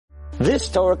This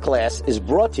Torah class is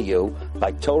brought to you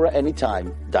by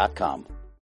TorahAnytime.com.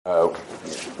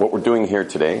 What we're doing here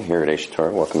today, here at Aish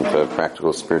Torah, welcome to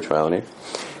Practical Spirituality.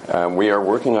 We are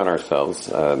working on ourselves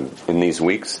in these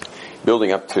weeks,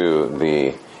 building up to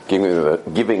the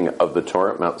giving of the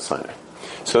Torah at Mount Sinai.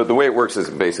 So the way it works is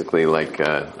basically like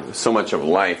so much of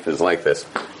life is like this,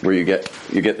 where you get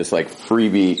this like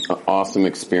freebie, awesome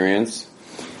experience.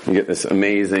 You get this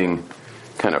amazing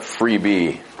kind of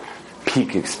freebie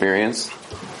peak experience.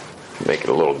 Make it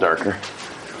a little darker.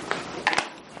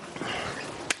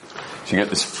 So you get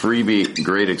this freebie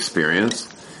great experience,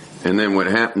 and then what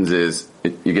happens is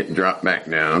you get dropped back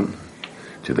down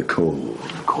to the cold,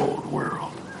 cold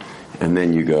world, and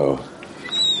then you go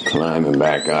climbing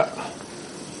back up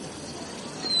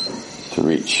to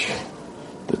reach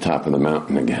the top of the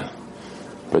mountain again.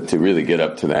 But to really get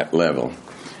up to that level.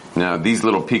 Now, these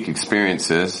little peak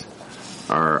experiences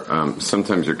are,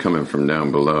 sometimes you're coming from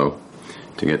down below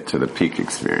to get to the peak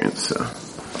experience. So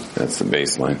that's the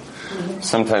baseline.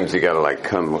 Sometimes you gotta like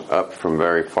come up from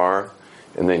very far,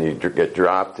 and then you get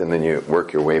dropped, and then you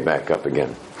work your way back up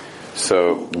again.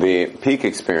 So the peak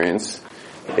experience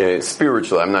is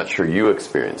spiritual. I'm not sure you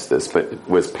experienced this, but it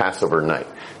was Passover night.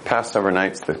 Passover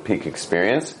night's the peak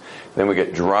experience. Then we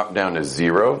get dropped down to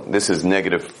 0. This is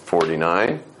negative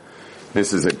 49.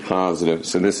 This is a positive.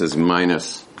 So this is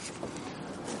minus.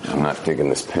 I'm not digging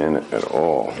this pen at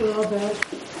all. They're all bad.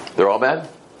 They're all bad?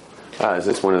 Is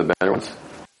this one of the better ones?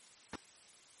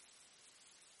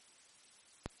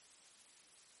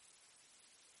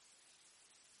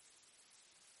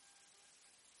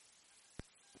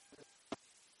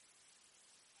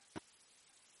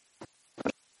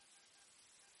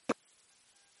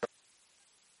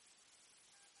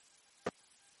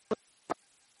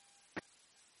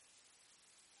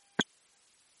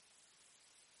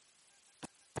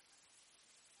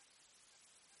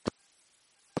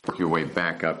 Work your way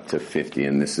back up to 50,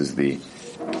 and this is the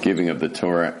giving of the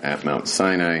Torah at Mount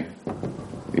Sinai.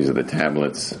 These are the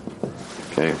tablets.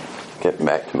 Okay, getting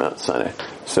back to Mount Sinai.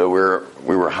 So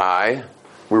we were high,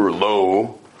 we were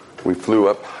low, we flew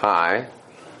up high,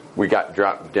 we got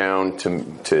dropped down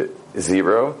to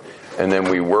 0, and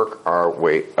then we work our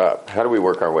way up. How do we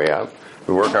work our way up?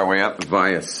 We work our way up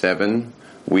via 7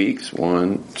 weeks.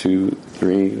 1, 2,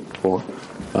 3, 4,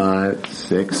 5,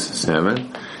 6,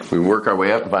 7. We work our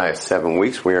way up via 7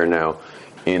 weeks. We are now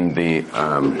in the,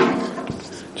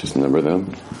 just number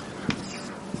them.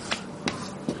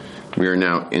 We are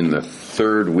now in the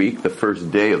 3rd week, the first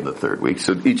day of the 3rd week.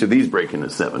 So each of these break into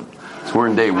 7. So we're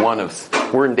in day 1.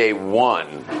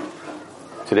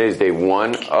 Today's day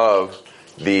 1 of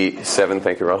the 7,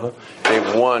 thank you, Raha. Day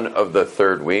 1 of the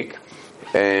 3rd week.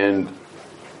 And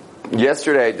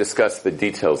yesterday I discussed the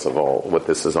details of what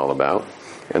this is all about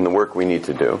and the work we need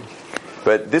to do.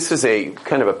 But this is a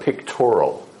kind of a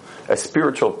pictorial, a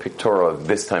spiritual pictorial of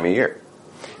this time of year.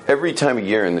 Every time of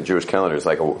year in the Jewish calendar is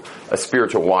like a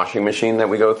spiritual washing machine that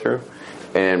we go through.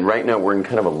 And right now we're in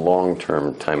kind of a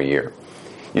long-term time of year.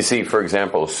 You see, for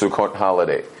example, Sukkot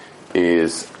holiday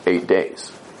is 8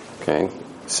 days. Okay?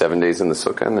 7 days in the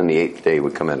Sukkah, and then the 8th day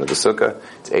would come out of the Sukkah.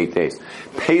 It's 8 days.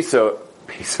 Passover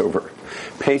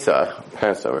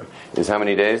is how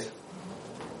many days?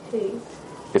 8.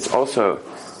 It's also...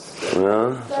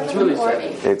 That's really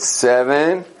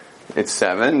 7. It's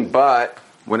 7, but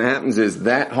what happens is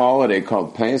that holiday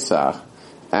called Pesach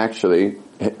actually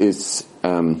is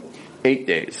 8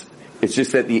 days. It's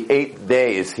just that the 8th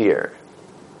day is here.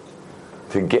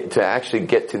 To actually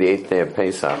get to the 8th day of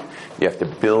Pesach, you have to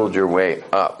build your way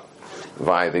up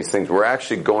via these things. We're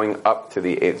actually going up to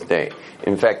the 8th day.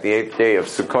 In fact, the 8th day of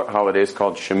Sukkot holiday is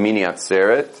called Shemini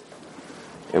Atzeret.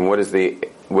 And what is the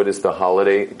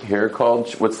holiday here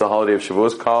called? What's the holiday of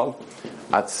Shavuos called?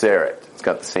 Atzeret. It's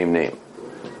got the same name.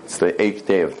 It's the 8th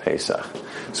day of Pesach.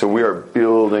 So we are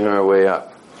building our way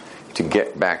up to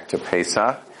get back to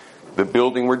Pesach. The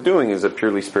building we're doing is a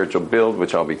purely spiritual build,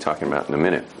 which I'll be talking about in a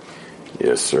minute.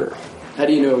 Yes, sir. How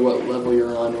do you know what level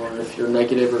you're on, or if you're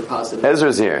negative or positive?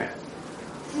 Ezra's here.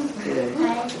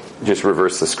 Yeah. Just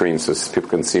reverse the screen so people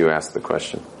can see you ask the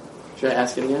question. Should I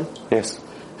ask it again? Yes.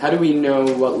 How do we know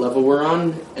what level we're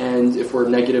on, and if we're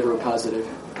negative or positive?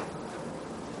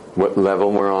 What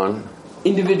level we're on?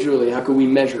 Individually, how can we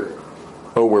measure it?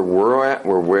 Oh, where we're at?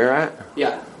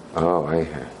 Yeah. Oh, I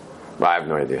have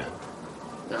no idea.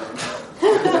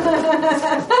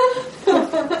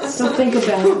 So think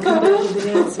about it and come back with an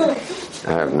answer.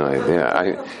 I have no idea.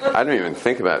 I don't even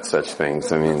think about such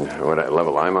things. I mean, what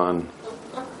level I'm on.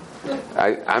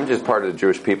 I'm just part of the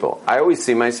Jewish people. I always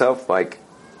see myself like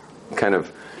kind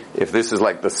of, if this is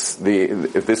like the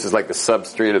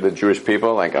substrate of the Jewish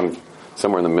people, like I'm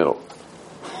somewhere in the middle.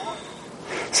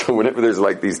 So whenever there's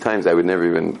like these times, I would never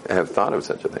even have thought of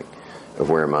such a thing. Of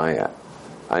where am I at?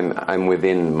 I'm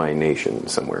within my nation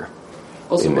somewhere.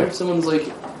 Also, what if someone's like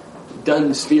done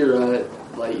Sphira,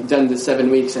 like done the 7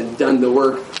 weeks and done the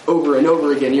work over and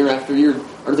over again year after year?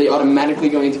 Are they automatically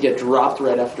going to get dropped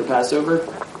right after Passover?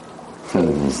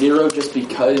 0 just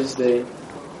because they...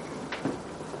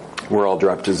 We're all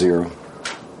dropped to 0.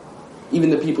 Even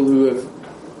the people who have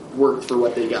worked for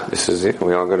what they got. This is it.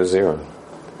 We all go to 0.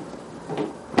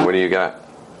 What do you got?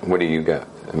 What do you got?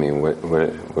 I mean, what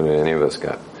do any of us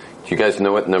got? Do you guys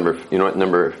know what number? You know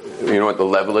what the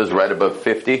level is right above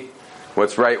 50?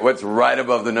 What's right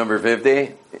above the number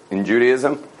 50 in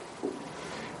Judaism?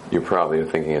 You probably are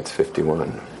thinking it's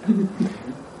 51.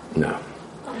 No.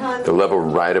 The level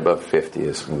right above 50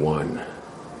 is 1.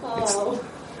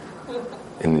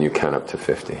 And then you count up to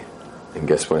 50. And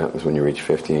guess what happens when you reach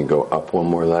 50 and go up one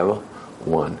more level?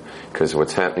 1. Because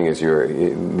what's happening is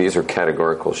these are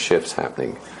categorical shifts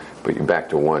happening, but you're back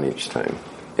to 1 each time.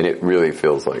 And it really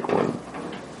feels like 1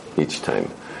 each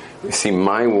time. You see,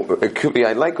 it could be,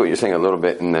 I like what you're saying a little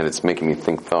bit in that it's making me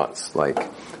think thoughts. Like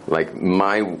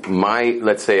my,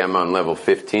 let's say I'm on level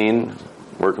 15,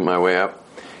 working my way up.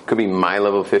 Could be my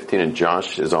level 15 and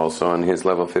Josh is also on his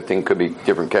level 15. Could be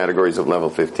different categories of level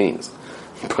 15s.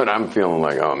 But I'm feeling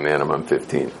like, oh man, I'm on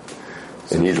 15.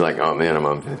 And he's like, oh man, I'm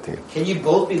on 15. Can you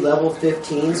both be level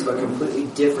 15s but completely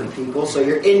different people? So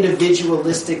you're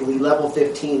individualistically level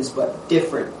 15s but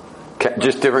different.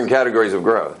 Just different categories of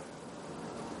growth.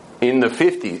 In the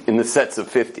 50, in the sets of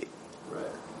 50. Right.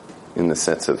 In the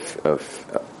sets of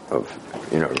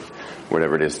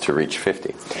whatever it is to reach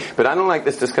 50. But I don't like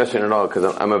this discussion at all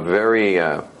because I'm a very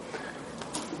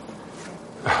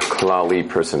klali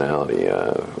personality.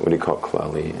 What do you call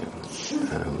klali?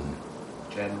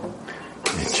 General.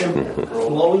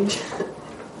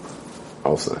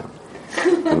 Also,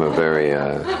 I'm a very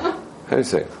how do you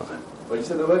say klali? What you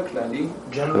said the word klali?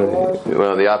 General.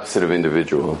 Well, the opposite of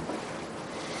individual.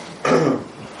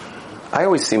 I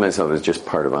always see myself as just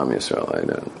part of Am Yisrael.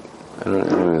 I don't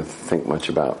even think much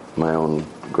about my own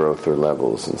growth or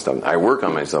levels and stuff. I work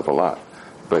on myself a lot,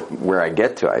 but where I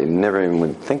get to, I never even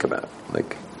would think about.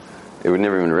 Like, it would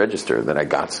never even register that I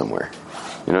got somewhere.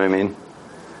 You know what I mean?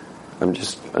 I'm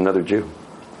just another Jew,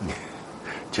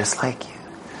 just like you,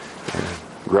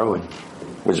 growing.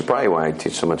 Which is probably why I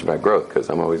teach so much about growth, because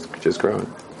I'm always just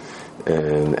growing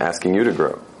and asking you to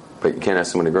grow. But you can't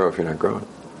ask someone to grow if you're not growing.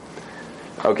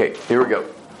 Okay, here we go.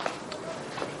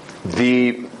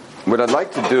 What I'd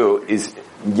like to do is,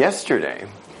 yesterday,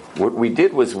 what we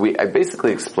did was I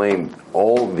basically explained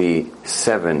all the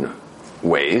 7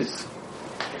 ways,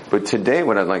 but today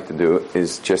what I'd like to do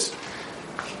is just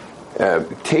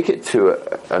take it to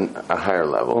a higher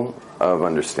level of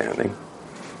understanding.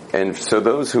 And so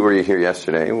those who were here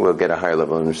yesterday will get a higher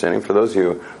level of understanding. For those of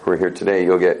you who are here today,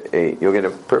 you'll get a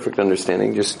perfect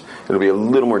understanding. Just it'll be a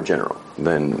little more general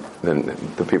than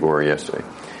the people who were yesterday,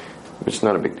 which is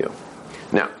not a big deal.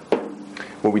 Now,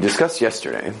 what we discussed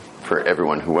yesterday, for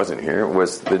everyone who wasn't here,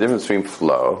 was the difference between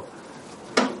flow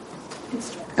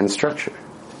and structure.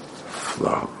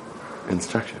 Flow and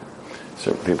structure.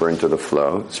 Certain people are into the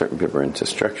flow, certain people are into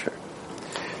structure.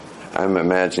 I'm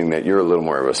imagining that you're a little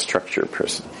more of a structure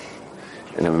person.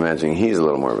 And I'm imagining he's a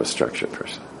little more of a structure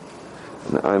person.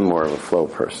 And I'm more of a flow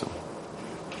person.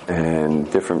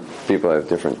 And different people have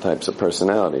different types of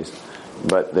personalities.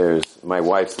 But my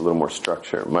wife's a little more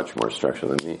structure, much more structure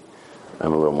than me.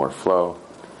 I'm a little more flow.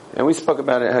 And we spoke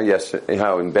about it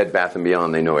how in Bed Bath &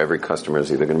 Beyond they know every customer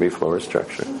is either going to be flow or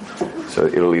structure. So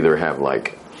it'll either have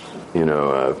like,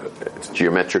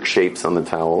 geometric shapes on the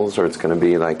towels, or it's going to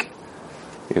be like,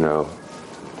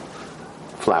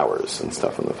 flowers and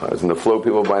stuff on the flowers. And the flow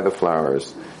people buy the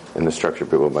flowers, and the structure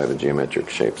people buy the geometric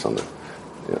shapes on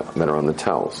that are on the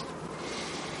towels.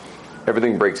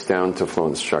 Everything breaks down to flow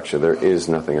and structure. There is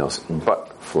nothing else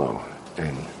but flow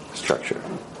and structure.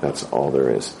 That's all there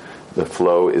is. The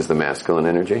flow is the masculine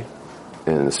energy,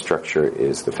 and the structure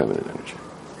is the feminine energy.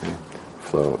 Okay?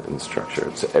 Flow and structure.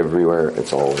 It's everywhere.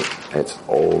 It's all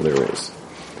there is.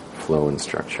 Flow and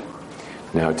structure.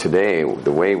 Now today,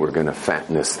 the way we're going to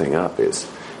fatten this thing up is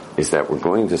that we're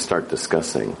going to start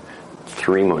discussing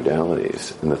 3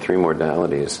 modalities. And the 3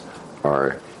 modalities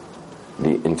are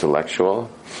the intellectual,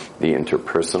 the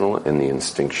interpersonal, and the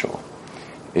instinctual.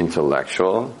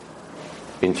 Intellectual,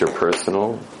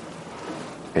 interpersonal,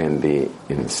 and the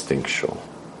instinctual.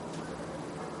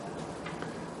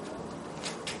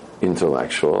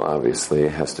 Intellectual, obviously,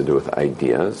 has to do with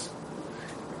ideas.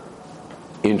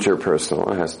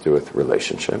 Interpersonal has to do with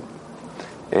relationship.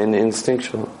 And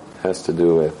instinctual has to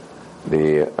do with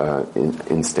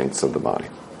instincts of the body.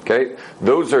 Okay,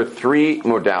 those are three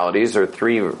modalities, or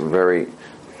three very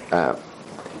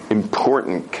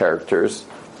important characters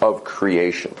of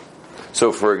creation.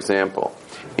 So, for example,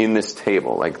 in this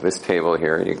table, like this table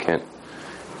here, you can't.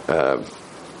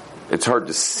 It's hard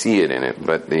to see it in it,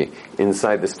 but the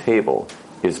inside this table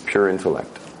is pure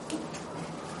intellect.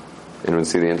 Anyone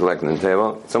see the intellect in the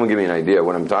table? Someone give me an idea of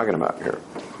what I'm talking about here.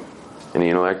 Any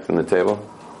intellect in the table?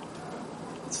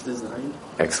 It's designed.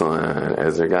 Excellent.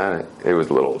 Ezra got it. It was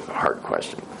a little hard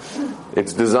question.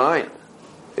 It's design.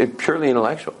 It's purely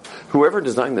intellectual. Whoever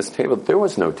designed this table, there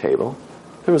was no table.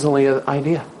 There was only an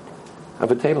idea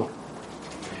of a table.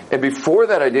 And before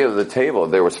that idea of the table,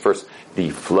 there was first the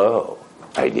flow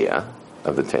idea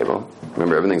of the table.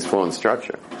 Remember, everything's flow and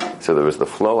structure. So there was the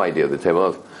flow idea of the table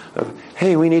of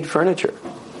hey, we need furniture.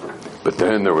 But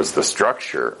then there was the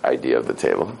structure idea of the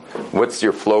table. What's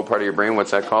your flow part of your brain?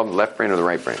 What's that called? The left brain or the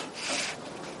right brain?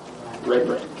 Right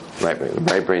brain. Right brain. The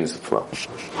right brain's the flow.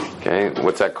 Okay,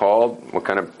 what's that called? What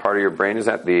kind of part of your brain is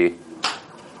that? The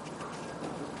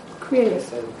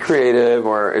creative,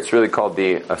 or it's really called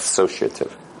the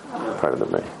associative part of the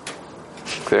brain.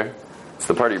 Clear? It's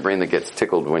the part of your brain that gets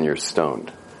tickled when you're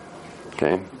stoned.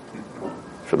 Okay?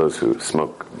 For those who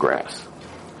smoke grass.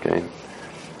 Okay?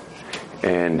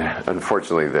 And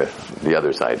unfortunately the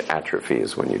other side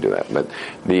atrophies when you do that. But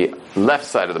the left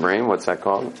side of the brain, what's that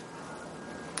called?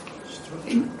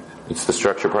 It's the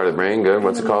structure part of the brain. Good.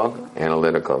 What's it called?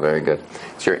 Analytical. Very good.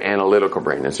 It's your analytical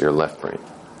brain. It's your left brain.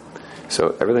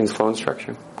 So everything's flow and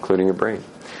structure, including your brain.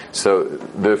 So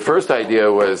the first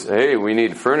idea was, hey, we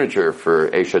need furniture for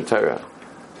Esha Torah.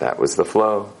 That was the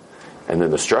flow. And then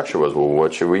the structure was, well,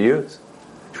 what should we use?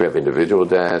 Should we have individual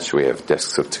desks? Should we have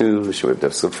desks of 2? Should we have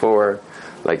desks of 4?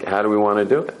 Like, how do we want to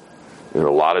do it? And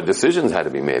a lot of decisions had to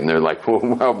be made. And they're like,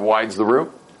 well, how wide's the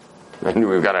room? And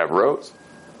we've got to have rows.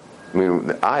 I mean,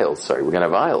 the aisles, sorry. We've got to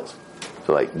have aisles.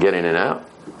 So, like, get in and out.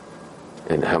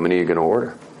 And how many are you going to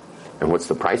order? And what's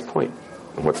the price point?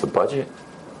 And what's the budget?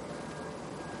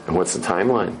 And what's the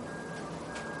timeline?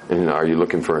 And are you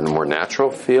looking for a more natural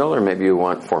feel? Or maybe you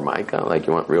want formica, like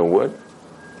you want real wood?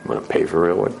 You want to pay for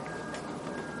real wood?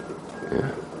 Yeah.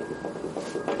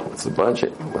 What's the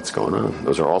budget? What's going on?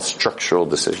 Those are all structural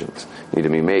decisions need to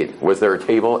be made. Was there a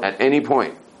table at any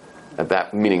point at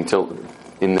that meeting till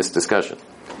in this discussion?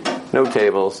 No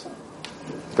tables.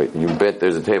 But you bet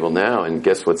there's a table now, and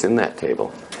guess what's in that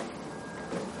table?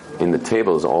 In the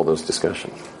table is all those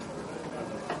discussions.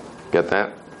 Get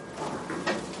that?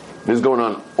 This is going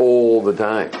on all the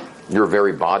time. Your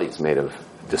very body's made of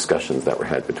discussions that were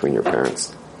had between your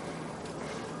parents.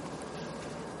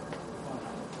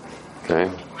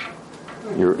 Okay?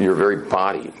 Your very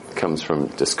body comes from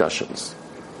discussions.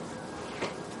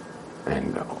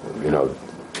 And,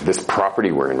 this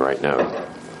property we're in right now,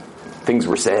 things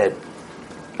were said.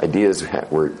 Ideas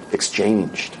were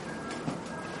exchanged.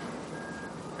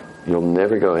 You'll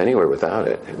never go anywhere without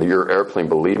it. Your airplane,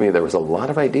 believe me, there was a lot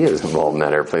of ideas involved in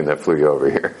that airplane that flew you over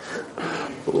here.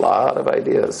 A lot of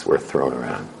ideas were thrown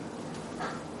around.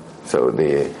 So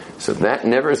that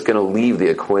never is going to leave the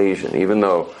equation, even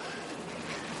though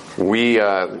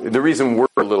the reason we're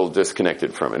a little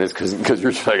disconnected from it is because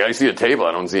you're just like, I see a table,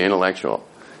 I don't see intellectual.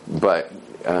 But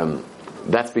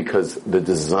that's because the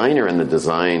designer and the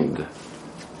designed,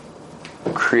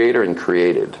 creator and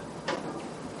created,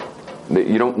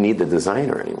 you don't need the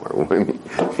designer anymore. I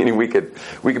mean, we could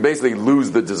basically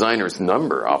lose the designer's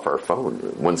number off our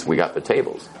phone once we got the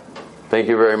tables. Thank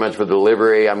you very much for the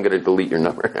delivery. I'm going to delete your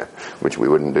number, which we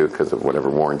wouldn't do because of whatever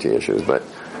warranty issues. But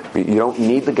you don't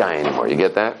need the guy anymore. You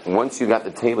get that? Once you got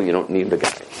the table, you don't need the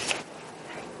guy.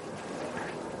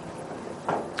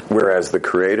 Whereas the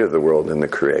creator of the world and the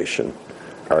creation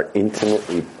are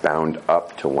intimately bound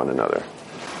up to one another.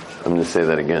 I'm going to say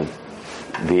that again.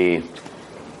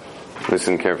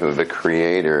 Listen carefully, the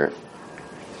creator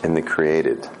and the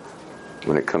created,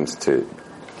 when it comes to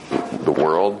the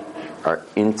world, are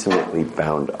intimately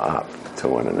bound up to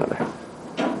one another.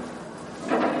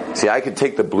 See, I could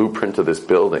take the blueprint of this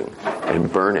building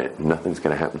and burn it. Nothing's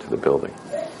going to happen to the building.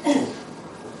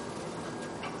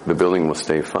 The building will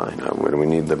stay fine. What do we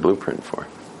need the blueprint for?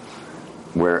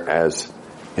 Whereas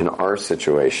in our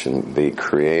situation, the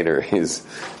creator is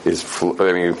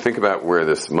think about where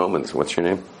this moment's. What's your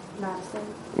name? Madison.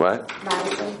 What?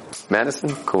 Madison.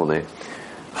 Madison? Cool name.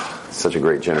 Such a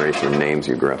great generation of names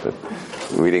you grew up with.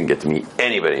 We didn't get to meet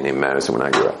anybody named Madison when I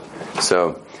grew up.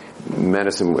 So,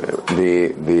 Madison, what was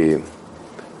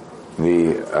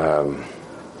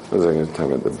I going to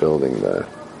talk about? The building,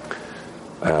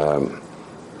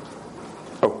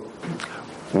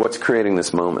 what's creating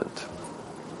this moment?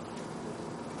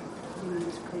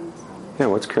 Yeah,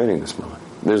 what's creating this moment?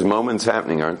 There's moments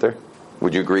happening, aren't there?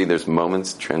 Would you agree there's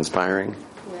moments transpiring?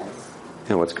 Yes.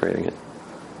 Yeah, what's creating it?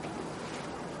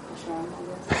 Sean,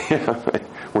 I guess. Yeah,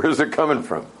 where's it coming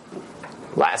from?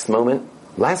 Last moment?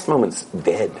 Last moment's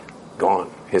dead.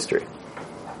 Gone. History.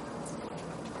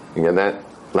 You get that?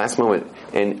 Last moment.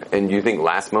 And do you think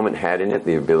last moment had in it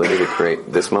the ability to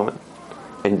create this moment?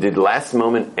 And did last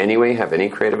moment anyway have any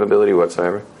creative ability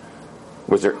whatsoever?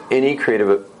 Was there any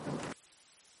creative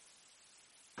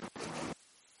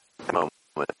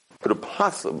moment could have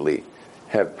possibly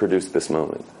have produced this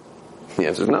moment? The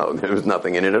answer is no. There was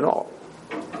nothing in it at all.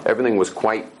 Everything was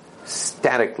quite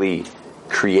statically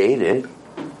created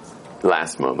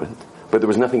last moment, but there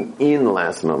was nothing in the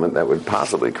last moment that would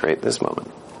possibly create this moment.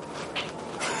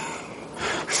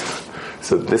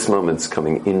 So this moment's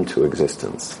coming into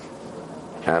existence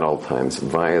at all times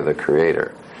via the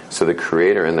Creator. So the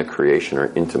Creator and the creation are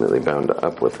intimately bound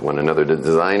up with one another. The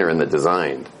designer and the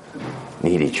designed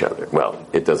need each other. Well,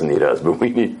 it doesn't need us, but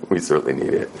we certainly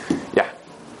need it. Yeah.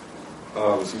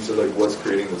 So you said, like, what's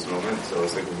creating this moment? So I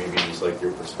was thinking maybe just, like,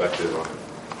 your perspective on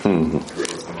it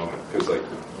creates the moment. Because, like,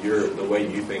 the way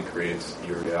you think creates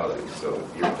your reality. So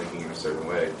if you're thinking in a certain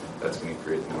way, that's going to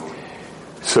create the moment.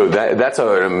 So that's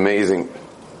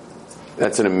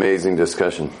an amazing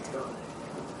discussion.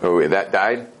 Oh, wait, that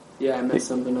died? Yeah, I messed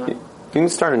something up. You can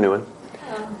start a new one.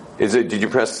 Is it? Did you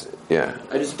press? Yeah.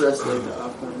 I just pressed like the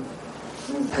off button.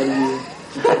 How do you?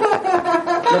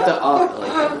 Not the off.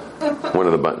 Like One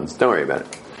of the buttons. Don't worry about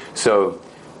it. So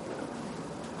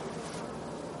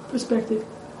perspective.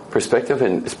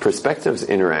 Perspective's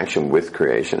interaction with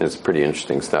creation is pretty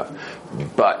interesting stuff.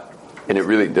 But it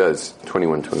really does.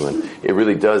 21. It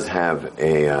really does have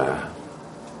a.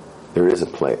 There is a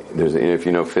play. If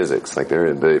you know physics, like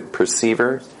the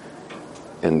perceiver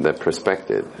and the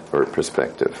perspective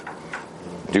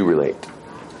do relate.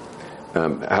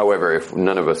 However, if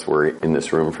none of us were in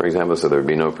this room, for example, so there would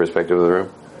be no perspective of the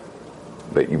room,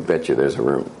 but you betcha there's a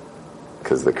room,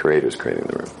 because the Creator's creating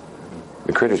the room.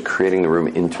 The Creator's creating the room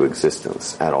into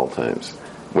existence at all times,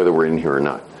 whether we're in here or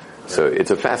not. So it's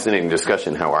a fascinating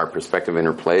discussion how our perspective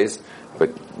interplays,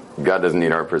 but God doesn't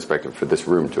need our perspective for this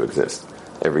room to exist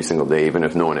every single day, even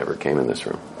if no one ever came in this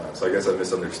room. So I guess I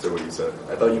misunderstood what you said.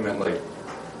 I thought you meant like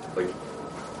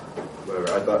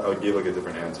whatever. I thought I gave like a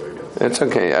different answer, I guess. It's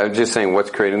okay. I was just saying,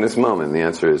 what's creating this moment? The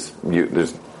answer is,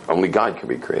 there's only God can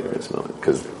be creating this moment,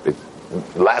 because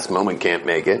last moment can't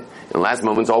make it, and last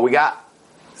moment's all we got.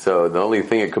 So the only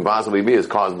thing it could possibly be is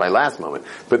caused by last moment.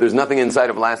 But there's nothing inside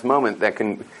of last moment that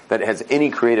has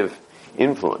any creative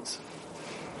influence.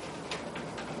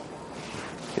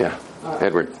 Yeah,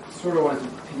 Edward. Sort of wanted to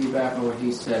piggyback on what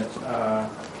he said.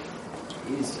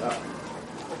 Because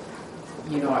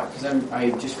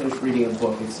I just finished reading a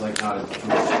book. It's like not a Jewish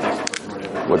textbook or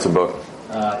whatever. What's the book?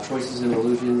 Choices and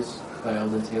Illusions by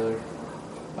Eldon Taylor.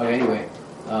 Okay, anyway,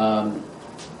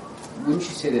 wouldn't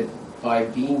you say that by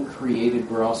being created,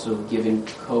 we're also given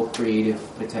co-creative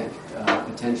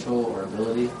potential or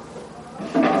ability?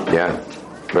 Yeah,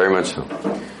 very much so.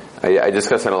 I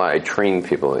discuss that a lot. I train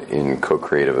people in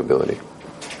co-creative ability.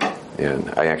 And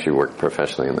I actually work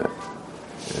professionally in that.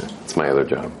 Yeah, it's my other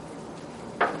job.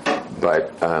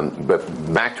 But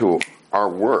back to our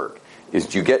work is,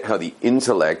 do you get how the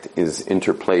intellect is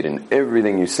interplayed in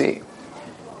everything you see?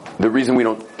 The reason we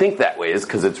don't think that way is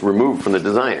because it's removed from the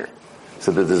designer.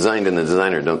 So the designed and the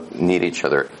designer don't need each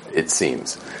other, it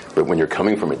seems. But when you're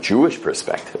coming from a Jewish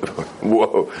perspective,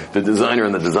 whoa, the designer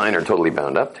and the designer are totally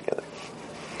bound up together.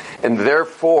 And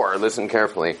therefore, listen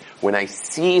carefully, when I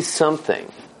see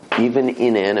something, even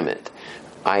inanimate,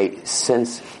 I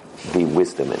sense the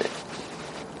wisdom in it.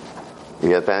 You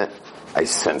get that? I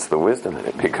sense the wisdom in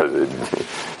it, because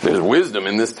there's wisdom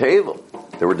in this table.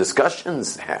 There were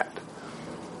discussions had.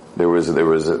 There was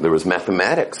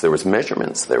mathematics. There was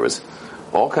measurements. There was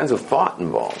all kinds of thought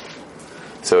involved.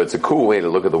 So it's a cool way to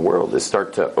look at the world, is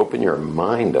start to open your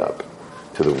mind up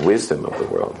to the wisdom of the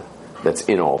world that's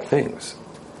in all things,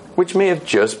 which may have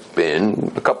just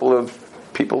been a couple of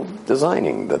people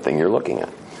designing the thing you're looking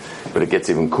at. But it gets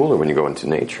even cooler when you go into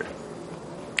nature.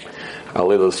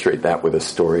 I'll illustrate that with a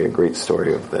story, a great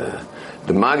story of the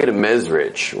Maggid of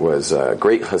Mezrich was a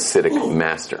great Hasidic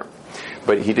master.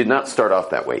 But he did not start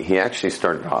off that way. He actually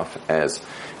started off as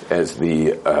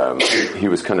he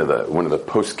was kind of one of the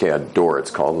Poscad Dor,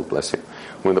 it's called, bless you.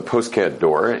 One of the Poscad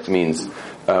Dor, it means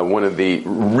one of the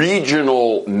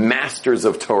regional masters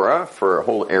of Torah for a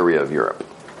whole area of Europe.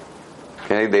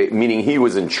 Okay, meaning he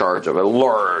was in charge of a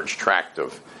large tract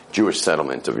of Jewish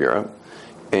settlement of Europe,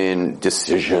 and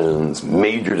decisions,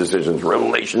 major decisions,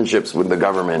 relationships with the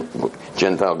government,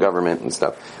 Gentile government and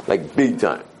stuff, like big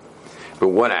time. But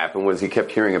what happened was he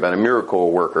kept hearing about a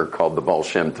miracle worker called the Baal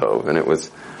Shem Tov, and it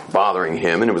was bothering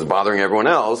him, and it was bothering everyone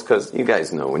else, because you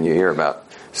guys know when you hear about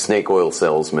snake oil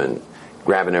salesmen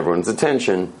grabbing everyone's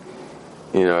attention,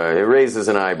 it raises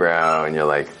an eyebrow, and you're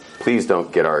like, please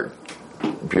don't get our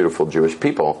beautiful Jewish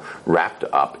people wrapped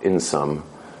up in some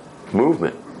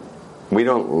movement. We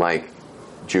don't like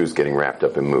Jews getting wrapped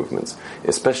up in movements,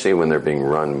 especially when they're being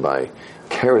run by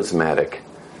charismatic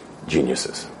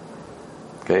geniuses.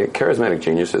 Okay, charismatic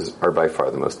geniuses are by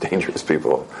far the most dangerous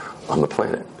people on the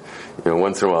planet.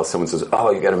 Once in a while someone says,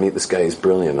 "Oh, you got to meet this guy, he's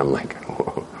brilliant." I'm like,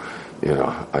 whoa.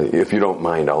 If you don't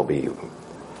mind, I'll be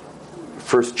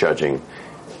first judging,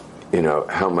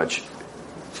 how much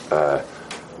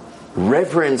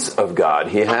reverence of God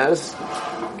he has,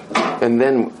 and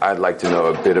then I'd like to know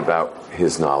a bit about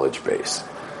his knowledge base.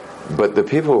 But the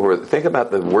people think about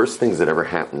the worst things that ever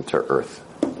happened to Earth.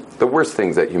 The worst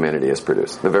things that humanity has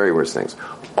produced. The very worst things.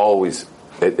 Always,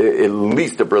 at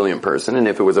least a brilliant person, and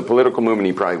if it was a political movement,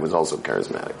 he probably was also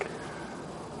charismatic.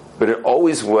 But it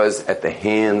always was at the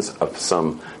hands of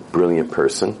some brilliant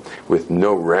person with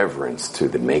no reverence to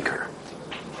the maker.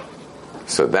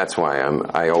 So that's why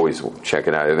I always check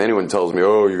it out. If anyone tells me,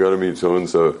 "Oh, you got to meet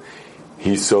so-and-so,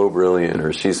 he's so brilliant,"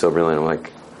 or "she's so brilliant," I'm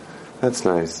like, that's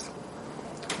nice.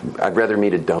 I'd rather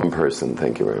meet a dumb person,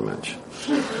 thank you very much.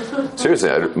 Seriously,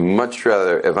 I'd much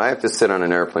rather, if I have to sit on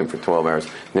an airplane for 12 hours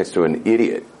next to an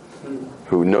idiot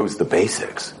who knows the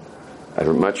basics, I'd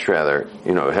much rather,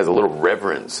 has a little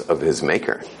reverence of his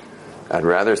maker. I'd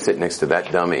rather sit next to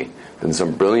that dummy than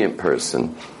some brilliant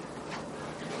person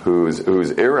who's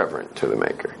irreverent to the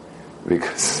maker.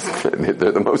 Because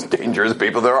they're the most dangerous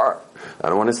people there are. I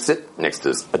don't want to sit next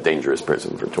to a dangerous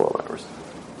person for 12 hours.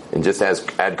 And just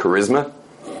add charisma,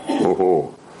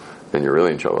 then you're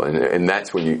really in trouble. And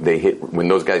that's when when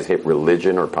those guys hit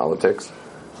religion or politics,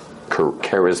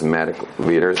 charismatic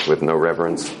leaders with no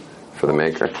reverence for the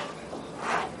maker.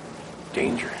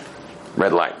 Danger.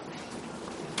 Red light.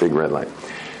 Big red light.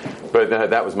 But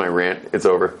that was my rant. It's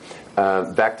over.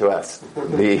 Back to us.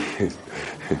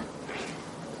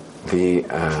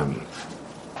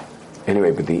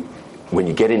 When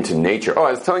you get into nature,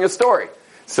 I was telling a story.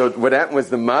 So what happened was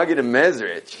the Maggid of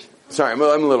Mezrich. Sorry, I'm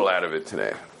a little out of it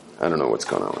today. I don't know what's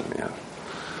going on with me.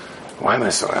 Why am I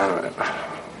so out of it?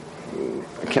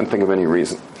 I can't think of any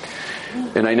reason.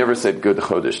 And I never said good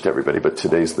Chodesh to everybody, but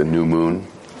today's the new moon,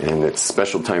 and it's a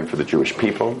special time for the Jewish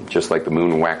people, just like the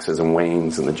moon waxes and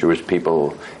wanes, and the Jewish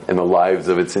people and the lives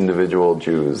of its individual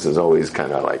Jews is always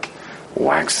kind of like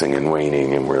waxing and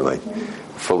waning, and we're like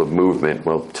full of movement.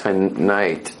 Well,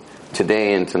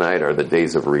 today and tonight are the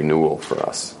days of renewal for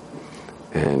us,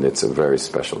 and it's a very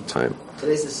special time.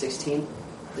 Today's the 16th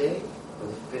day? Or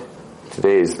the 5th?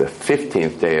 Today is the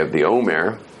 15th day of the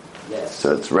Omer. Yes.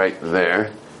 So it's right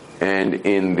there. And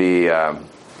in the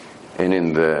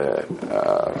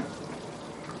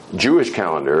Jewish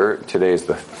calendar, today is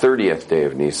the 30th day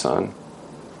of Nisan,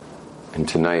 and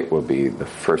tonight will be the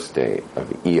first day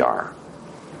of ER.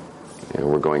 And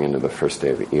we're going into the first day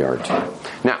of ER too.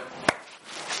 Now,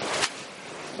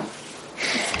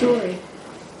 Story.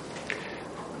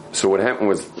 so what happened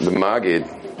was the Maggid.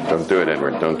 Don't do it,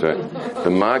 Edward. Don't do it. The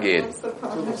Maggid.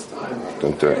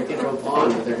 Don't do I it. get to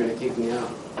Opan, but they're going to kick me out.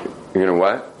 You're gonna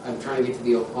what? I'm trying to get to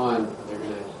the Opan, but they're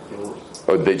going to.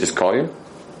 Oh, they just call you?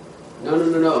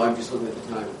 No. I'm just looking at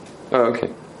the time. Oh,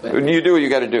 okay. You do what you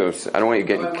got to do. I don't want you I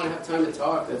getting. want to have time to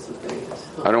talk. That's the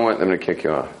thing. I don't want them to kick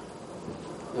you off.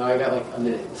 No, I got like a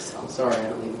minute. I'm sorry. I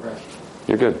don't need to rush.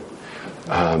 You're good.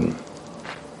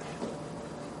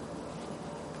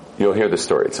 You'll hear the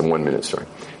story. It's a 1-minute story.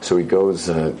 So he goes,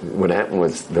 what happened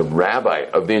was the rabbi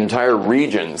of the entire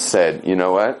region said, you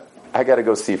know what? I got to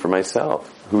go see for myself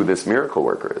who this miracle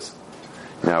worker is.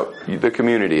 Now, the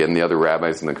community and the other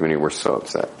rabbis in the community were so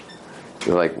upset.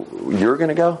 They're like, you're going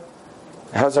to go?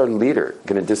 How's our leader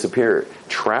going to disappear?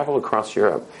 Travel across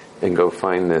Europe and go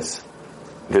find this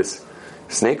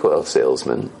snake oil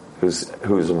salesman who's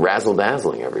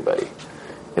razzle-dazzling everybody.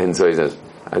 And so he says,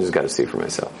 I just got to see for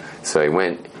myself. So he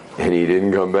went, and he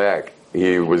didn't come back.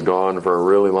 He was gone for a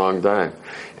really long time.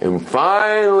 And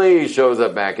finally he shows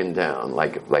up back in town.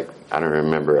 Like I don't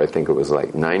remember, I think it was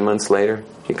like 9 months later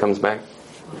he comes back.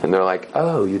 And they're like,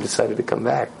 oh, you decided to come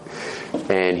back.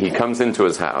 And he comes into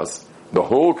his house. The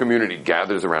whole community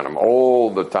gathers around him.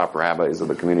 All the top rabbis of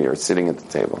the community are sitting at the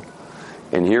table.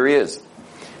 And here he is.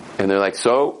 And they're like,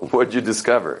 so, what'd you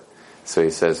discover? So he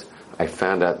says, I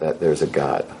found out that there's a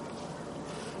God.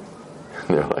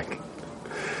 And they're like,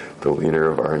 the leader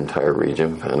of our entire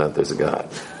region found out there's a God.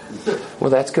 Well,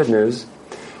 that's good news.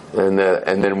 And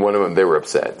then one of them, they were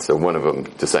upset. So one of them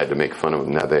decided to make fun of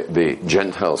him. Now the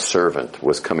Gentile servant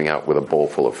was coming out with a bowl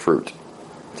full of fruit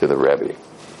to the Rebbe.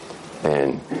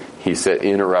 And he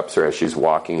interrupts her as she's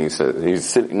walking. He says, he's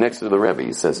sitting next to the Rebbe.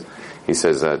 He says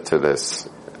to this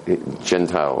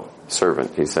Gentile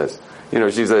servant, he says,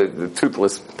 she's a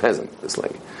toothless peasant, this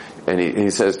lady. And he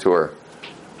says to her,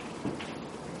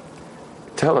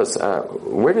 tell us,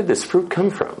 where did this fruit come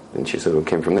from? And she said, it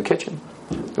came from the kitchen.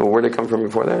 Well, where did it come from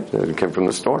before that? It came from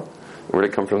the store. Where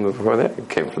did it come from before that? It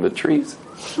came from the trees.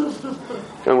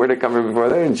 And where did it come from before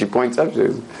that? And she points up,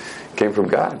 it came from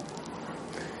God.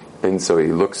 And so he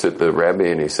looks at the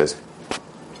Rebbe and he says,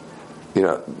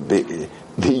 the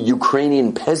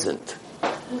Ukrainian peasant,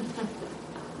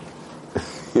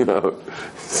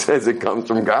 says it comes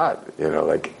from God.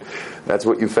 That's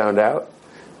what you found out?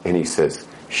 And he says,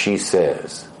 she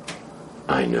says,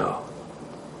 I know.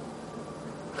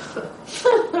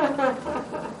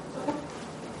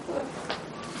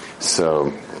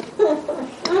 So,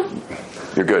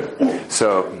 you're good.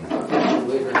 So,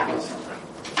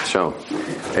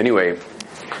 anyway,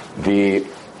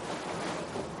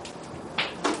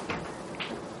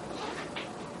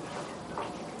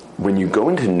 when you go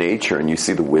into nature and you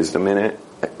see the wisdom in it,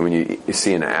 when you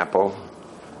see an apple,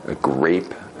 a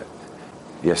grape.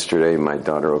 Yesterday, my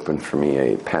daughter opened for me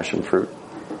a passion fruit.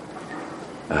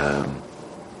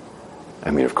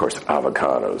 Of course,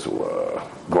 avocados,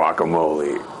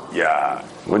 guacamole, yeah.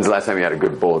 When's the last time you had a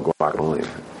good bowl of guacamole?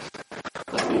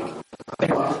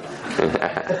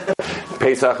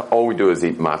 Pesach, all we do is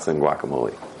eat matzah and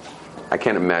guacamole. I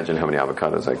can't imagine how many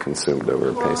avocados I consumed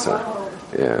over Pesach.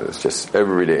 Yeah, it was just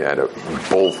every day I had a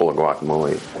bowl full of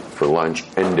guacamole for lunch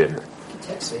and dinner.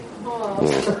 Yeah.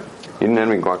 You didn't have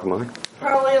any guacamole?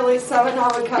 Probably only 7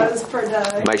 avocados per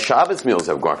day. My Shabbos meals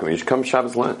have guacamole. You should come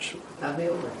Shabbos lunch. Have me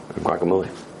over. Guacamole.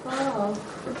 Oh.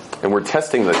 And we're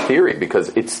testing the theory because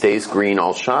it stays green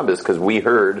all Shabbos because we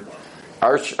heard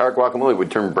our guacamole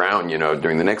would turn brown,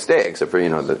 during the next day, except for,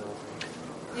 the...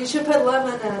 You should put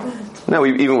lemon in it. No,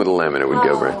 even with a lemon it would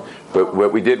go brown. But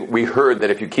what we did, we heard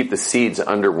that if you keep the seeds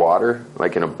underwater,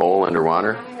 like in a bowl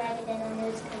underwater...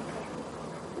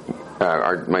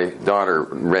 my daughter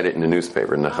read it in the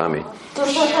newspaper, Nahami.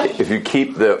 If you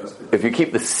keep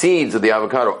the seeds of the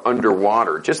avocado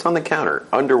underwater, just on the counter,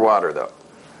 underwater though,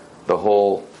 the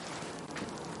whole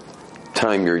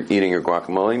time you're eating your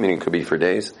guacamole, meaning it could be for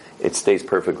days, it stays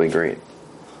perfectly green.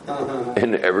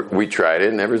 And we tried it,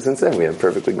 and ever since then we have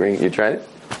perfectly green. You tried it?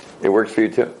 It works for you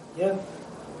too? Yeah.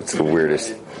 It's the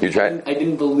weirdest. You tried it? I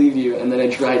didn't believe you, and then I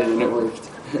tried it, and it worked.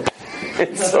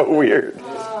 It's so weird.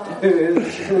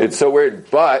 It's so weird,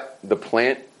 but the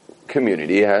plant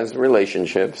community has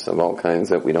relationships of all kinds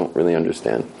that we don't really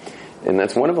understand. And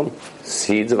that's one of them.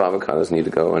 Seeds of avocados need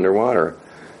to go underwater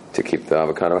to keep the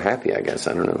avocado happy, I guess.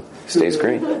 I don't know. Stays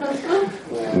green.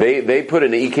 They put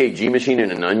an EKG machine in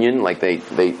an onion, like they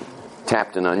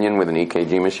tapped an onion with an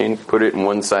EKG machine, put it in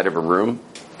one side of a room,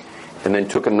 and then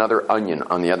took another onion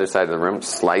on the other side of the room,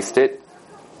 sliced it,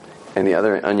 and the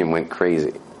other onion went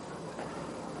crazy.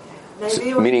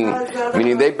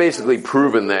 Meaning they've basically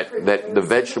proven that the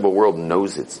vegetable world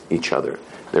knows each other.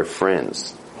 They're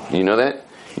friends. You know that?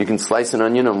 You can slice an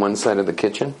onion on one side of the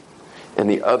kitchen, and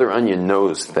the other onion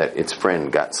knows that its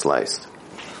friend got sliced.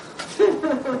 If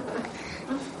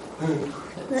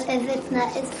it's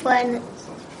not its friend.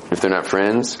 If they're not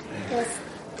friends? Yes.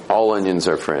 All onions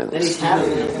are friends. Then he's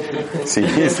having it. See,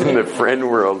 he's in the friend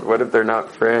world. What if they're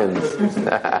not friends?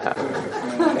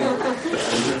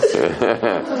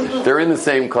 They're in the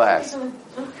same class. The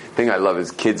thing I love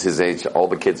is kids his age, all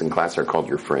the kids in class are called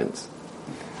your friends.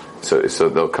 So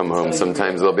they'll come home,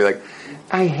 sometimes they'll be like,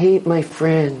 I hate my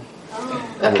friend.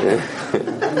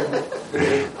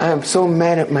 I'm so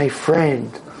mad at my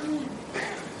friend.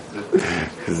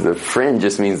 Because the friend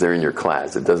just means they're in your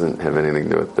class. It doesn't have anything to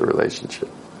do with the relationship.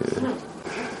 Yeah.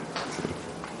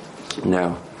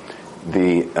 Now,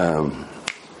 the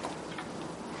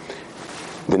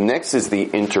next is the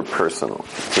interpersonal.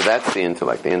 So that's the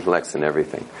intellect. The intellect's in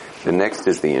everything. The next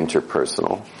is the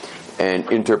interpersonal. And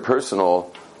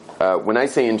interpersonal, when I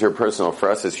say interpersonal,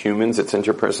 for us as humans, it's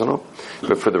interpersonal.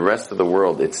 But for the rest of the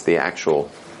world, it's the actual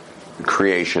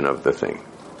creation of the thing.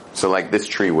 So like this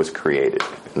tree was created.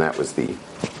 And that was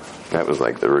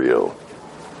like the real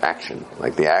action.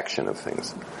 Like the action of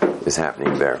things is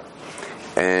happening there.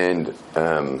 And,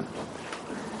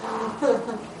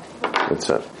 what's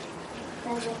up?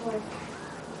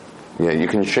 Yeah, you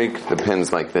can shake the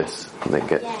pens like this. And they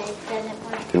get, Yeah, it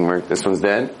doesn't work. didn't work. This one's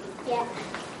dead? Yeah.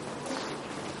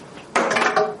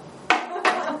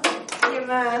 You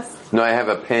messed. No, I have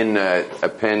a pen,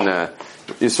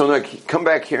 So now come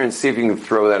back here and see if you can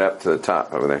throw that up to the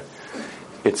top over there.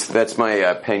 That's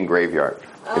my pen graveyard.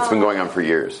 It's been going on for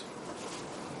years.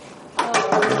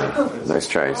 Nice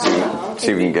try.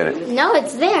 See if you can get it. No,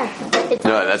 it's there.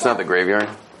 No, that's not the graveyard.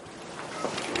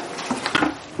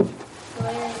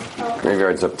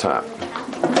 Graveyard's up top.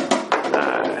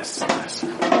 Nice.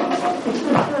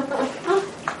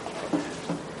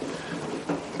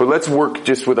 But let's work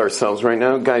just with ourselves right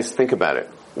now. Guys, think about it.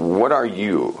 What are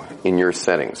you in your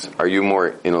settings? Are you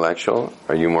more intellectual?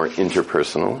 Are you more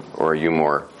interpersonal? Or are you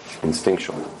more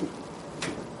instinctual?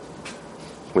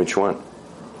 Which one?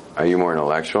 Are you more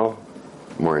intellectual,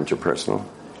 more interpersonal,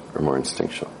 or more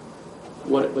instinctual?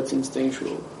 What's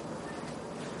instinctual?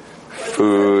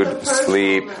 Food,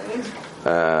 sleep,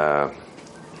 touch.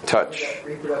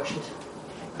 Reproduction.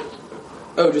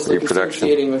 Oh, just like Reproduction.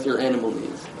 associating with your animal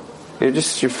needs. You're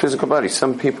just your physical body.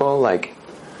 Some people,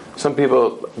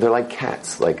 they're like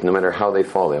cats. Like, no matter how they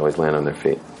fall, they always land on their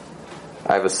feet.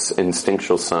 I have an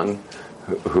instinctual son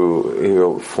who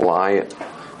he'll fly.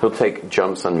 He'll take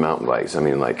jumps on mountain bikes. I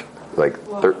mean,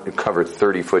 cover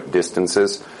 30-foot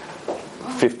distances,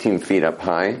 15 feet up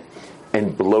high,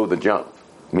 and blow the jump.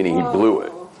 Meaning he blew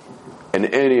it. And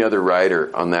any other rider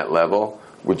on that level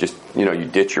would just, you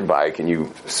ditch your bike and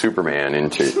you Superman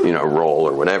into, roll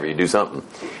or whatever. You do something.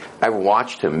 I've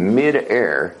watched him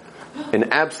mid-air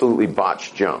an absolutely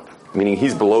botched jump. Meaning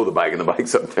he's below the bike and the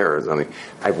bike's up there or something.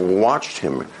 I've watched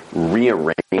him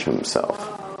rearrange himself.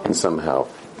 And somehow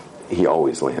he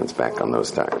always lands back on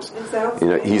those tires.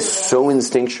 He's so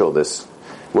instinctual, it's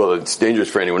dangerous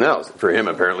for anyone else. For him,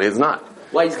 apparently, it's not.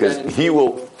 Why is that? Because he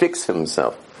will fix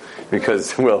himself.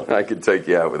 Because, I could take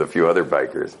you out with a few other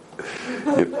bikers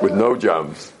with no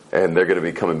jumps, and they're going to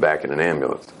be coming back in an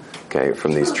ambulance, okay,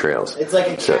 from these trails. It's like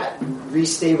a cat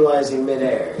restabilizing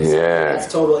midair. Yeah. It's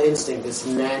total instinct. It's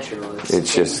natural.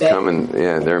 It's just coming,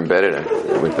 they're embedded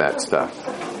with that stuff.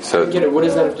 So Get it? What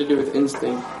does that have to do with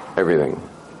instinct? everything.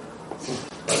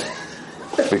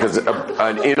 Because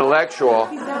an intellectual...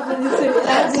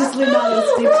 Obviously not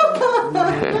instinctual.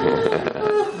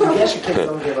 I guess your kids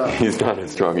don't give up. He's not a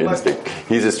strong instinct.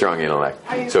 He's a strong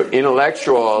intellect. So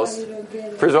intellectuals,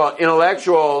 first of all,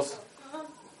 intellectuals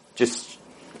just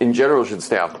in general should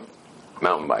stay off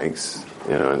mountain bikes,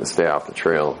 and stay off the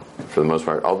trail for the most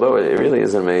part. Although it really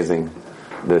is amazing,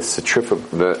 I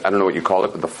don't know what you call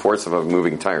it, but the force of a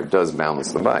moving tire does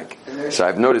balance the bike. So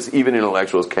I've noticed even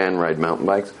intellectuals can ride mountain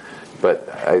bikes, but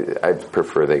I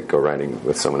prefer they go riding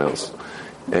with someone else.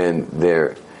 And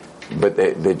but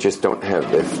they just don't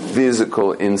have the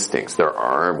physical instincts. There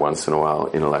are, once in a while,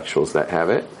 intellectuals that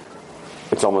have it.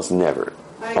 It's almost never.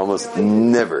 Almost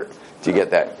never do you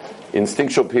get that.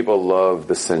 Instinctual people love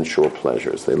the sensual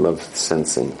pleasures. They love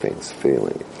sensing things,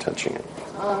 feeling it, touching it.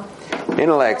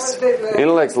 Intellects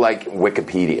like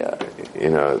Wikipedia.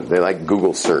 They like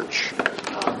Google search.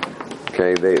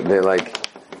 Okay, they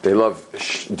love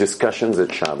discussions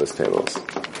at Shabbos tables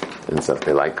and stuff.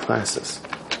 They like classes.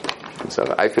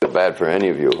 So I feel bad for any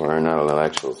of you who are not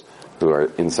intellectuals who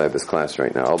are inside this class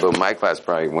right now. Although my class is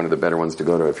probably one of the better ones to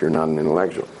go to if you're not an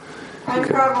intellectual. I'm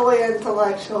probably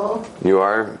intellectual. You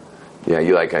are? Yeah,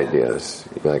 you like ideas.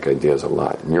 You like ideas a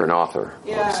lot. And you're an author.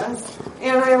 Yes. Also.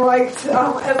 And I like to,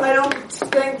 if I don't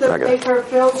think the paper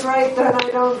feels right, then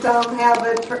I don't have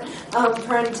it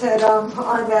printed on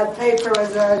that paper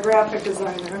as a graphic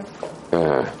designer.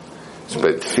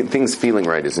 But things feeling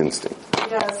right is instinct.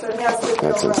 Yes, it has to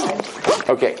feel right.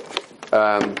 Okay.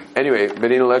 Anyway,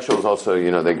 but intellectuals also,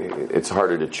 it's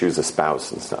harder to choose a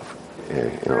spouse and stuff.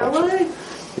 Really?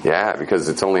 Yeah, because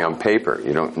it's only on paper.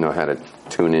 You don't know how to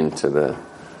tune into the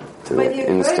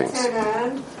instincts. But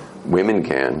you Women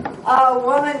can.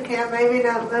 Women can, maybe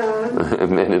not men.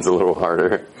 Men it's a little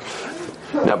harder.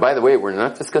 Now, by the way, we're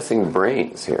not discussing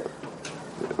brains here.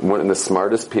 One of the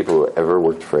smartest people who ever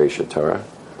worked for Aish Torah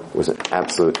was an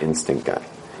absolute instinct guy.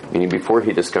 Meaning before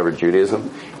he discovered Judaism,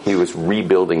 he was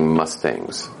rebuilding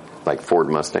Mustangs, like Ford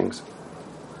Mustangs,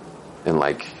 and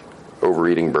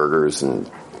overeating burgers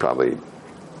and probably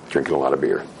drinking a lot of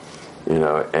beer,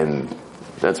 and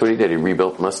that's what he did. He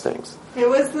rebuilt Mustangs. Who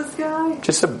was this guy?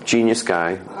 Just a genius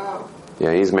guy. Oh.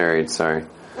 Yeah, he's married, sorry.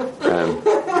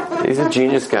 He's a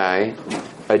genius guy.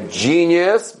 A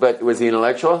genius, but was he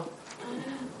intellectual?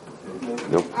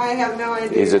 Nope. I have no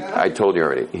idea. I told you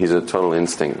already. He's a total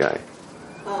instinct guy.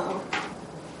 Oh.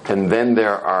 And then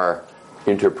there are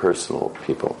interpersonal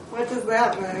people. What does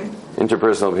that mean?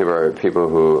 Interpersonal people are people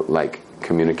who like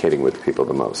communicating with people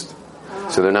the most.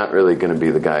 So they're not really going to be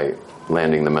the guy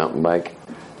landing the mountain bike,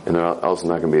 and they're also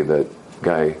not going to be the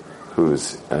guy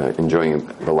who's enjoying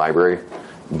the library,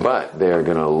 but they are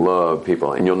going to love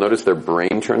people. And you'll notice their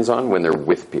brain turns on when they're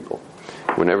with people.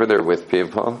 Whenever they're with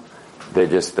people, their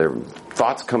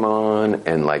thoughts come on,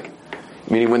 and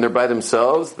meaning when they're by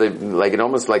themselves, it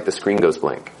almost like the screen goes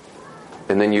blank.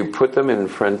 And then you put them in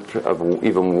front of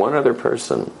even one other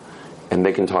person, and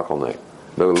they can talk all night.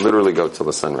 They'll literally go till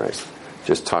the sunrise,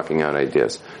 just talking out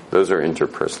ideas. Those are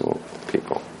interpersonal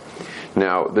people.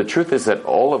 Now, the truth is that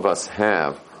all of us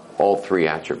have all three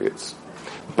attributes.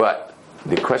 But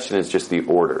the question is just the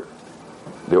order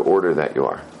that you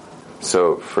are.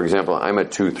 So, for example, I'm a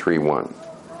 2-3-1.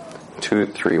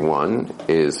 2-3-1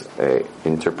 is a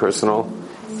interpersonal,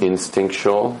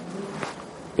 instinctual,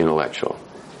 intellectual.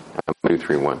 I'm a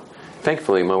 2-3-1.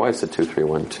 Thankfully, my wife's a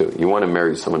 2-3-1 too. You want to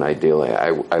marry someone ideally. I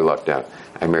lucked out.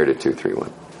 I married a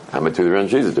 2-3-1. I'm a 2-3-1,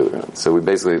 she's a 2-3-1. So we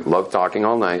basically love talking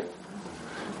all night,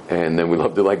 and then we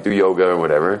love to do yoga or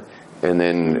whatever. And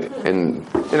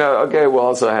we'll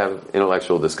also have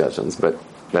intellectual discussions, but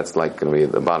that's going to be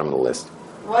at the bottom of the list.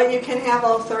 Well, you can have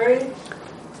all three?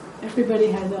 Everybody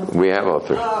has all three. We have all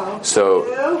three. Oh,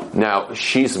 so now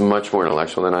she's much more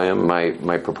intellectual than I am.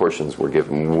 My proportions were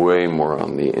given way more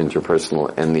on the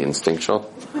interpersonal and the instinctual,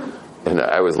 and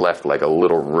I was left like a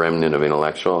little remnant of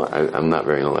intellectual. I'm not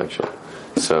very intellectual,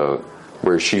 so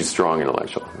where she's strong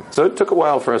intellectual. So it took a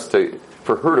while for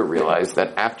her to realize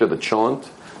that after the cholent,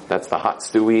 that's the hot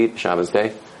stew we eat Shabbos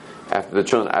day, after the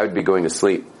cholent I would be going to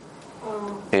sleep.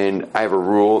 And I have a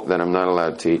rule that I'm not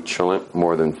allowed to eat cholent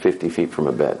more than 50 feet from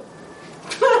a bed.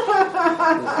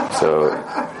 So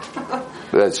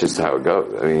that's just how it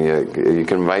goes. I mean, you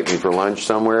can invite me for lunch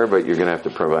somewhere, but you're going to have to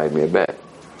provide me a bed.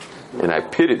 And I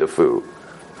pity the fool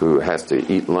who has to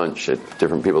eat lunch at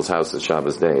different people's houses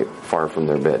Shabbos day, far from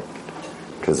their bed.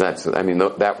 Because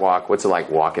that walk, what's it like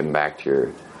walking back to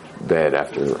your bed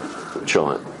after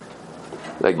cholent?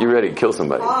 Like, you're ready to kill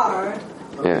somebody. Hard.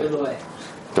 Yeah.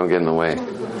 Don't get in the way.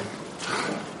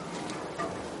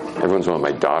 Every once in a while,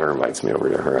 my daughter invites me over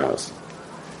to her house.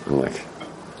 I'm like,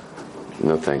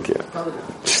 no, thank you.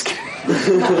 Just kidding.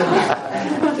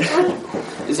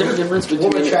 Is there a difference between...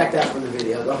 We'll retract that from the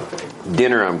video, though.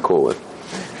 Dinner, I'm cool with.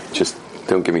 Just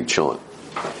don't give me chilling.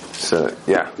 So,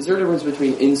 yeah. Is there a difference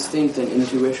between instinct and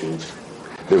intuition?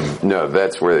 No,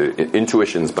 that's where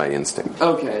intuition's by instinct.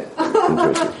 Okay. Intuition's by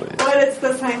instinct. But it's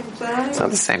the same thing? It's not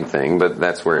the same thing, but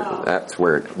that's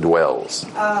where it dwells.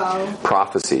 Oh.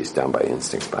 Prophecy's down by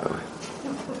instinct, by the way.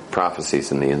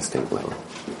 Prophecy's in the instinct level.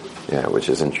 Yeah, which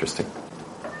is interesting.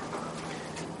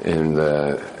 And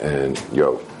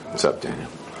yo, what's up, Daniel?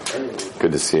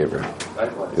 Good to see you, bro.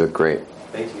 Likewise. You look great.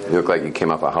 Thank you. You look like you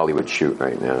came off a Hollywood shoot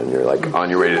right now, and you're like on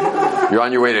your way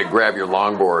to grab your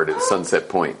longboard at Sunset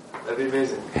Point. That'd be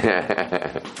amazing.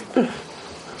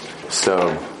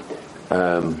 So,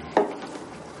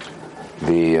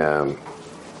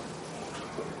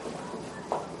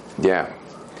 yeah.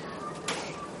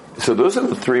 So those are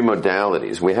the three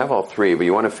modalities. We have all three, but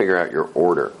you want to figure out your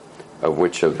order of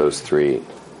which of those three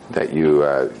that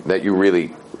you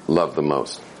really love the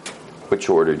most. Which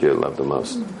order do you love the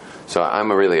most? So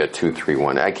I'm really a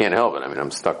 2-3-1. I can't help it. I mean,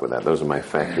 I'm stuck with that. Those are my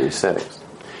factory settings.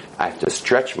 I have to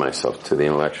stretch myself to the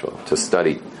intellectual, to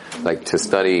study.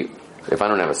 If I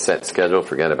don't have a set schedule,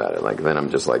 forget about it. Then I'm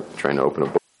just trying to open a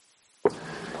book.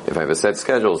 If I have a set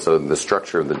schedule, so the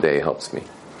structure of the day helps me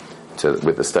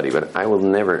with the study. But I will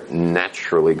never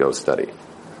naturally go study.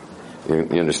 You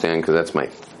understand? Because that's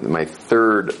my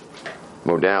third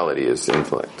modality is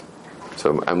intellect.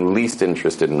 So I'm least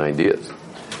interested in ideas.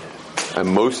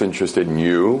 I'm most interested in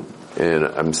you, and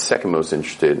I'm second most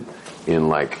interested in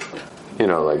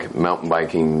mountain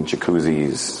biking,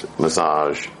 jacuzzis,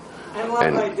 massage,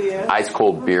 and ice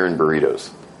cold beer and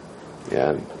burritos.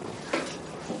 Yeah,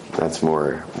 that's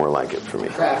more like it for me.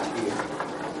 Craft beer.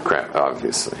 Craft,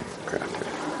 obviously, craft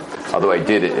beer. Although I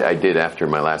did after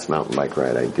my last mountain bike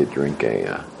ride, I did drink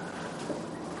a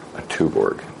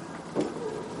Tuborg.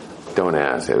 Don't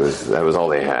ask. That was all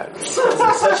they had.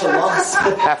 Such a loss.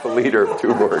 Half a liter of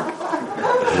Tuborg.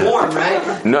 Warm,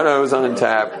 right? No, it was on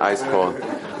tap, ice cold.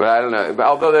 But I don't know. But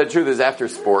although the truth is, after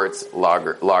sports,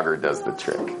 lager does the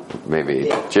trick. Maybe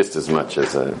just as much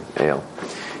as an ale.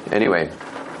 Anyway,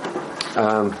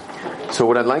 so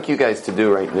what I'd like you guys to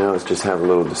do right now is just have a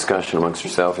little discussion amongst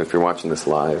yourself, if you're watching this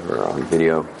live or on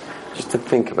video, just to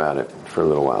think about it for a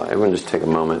little while. Everyone just take a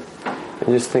moment and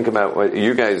just think about what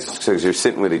you guys, because you're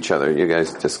sitting with each other, you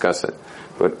guys discuss it.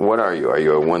 But what are you? Are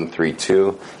you a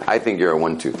 1-3-2? I think you're a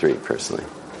 1-2-3, personally.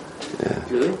 Yeah.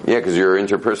 Really? Yeah, because your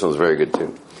interpersonal is very good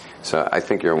too. So I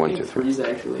think you're a 1-2-3. 3 is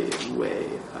actually way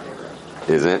higher.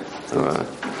 Is it?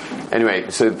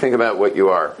 Anyway, so think about what you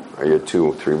are. Are you a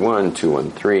 2-3-1,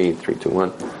 2-1-3,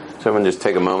 3-2-1? So everyone just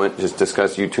take a moment, just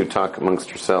discuss, you two talk amongst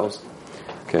yourselves.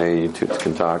 Okay, you two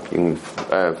can talk. You can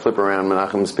flip around,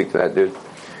 Menachem, speak to that dude.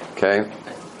 Okay,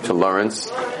 to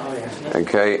Lawrence.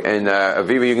 Okay, and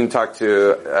Aviva, you can talk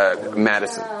to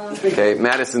Madison. Okay,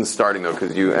 Madison's starting though,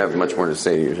 because you have much more to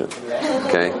say usually.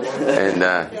 Okay, and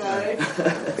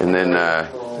then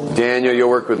Daniel,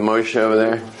 you'll work with Moshe over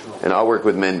there, and I'll work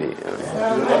with Mendy.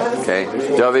 Okay,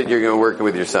 David, you're going to work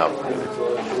with yourself.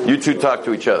 You two talk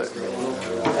to each other.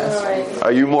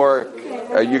 Are you more?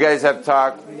 You guys have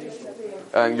talk.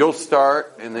 You'll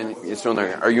start, and then you're still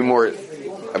there. Are you more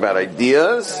about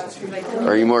ideas? Or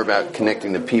are you more about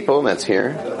connecting to people that's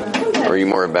here? Or are you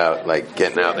more about like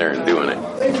getting out there and doing it?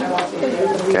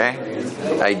 Okay?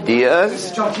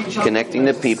 Ideas, connecting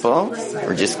to people,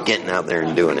 or just getting out there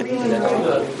and doing it?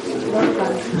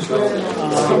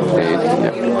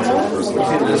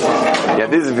 Yeah,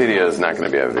 this video is not going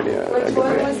to be a video.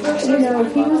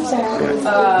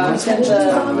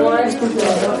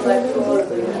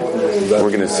 We're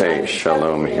going to say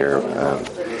shalom here.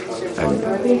 And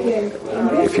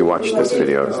if you watch this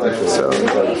video, so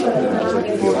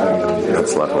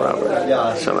that's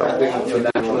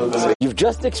Shalom. You've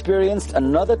just experienced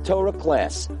another Torah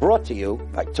class brought to you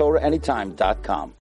by TorahAnytime.com.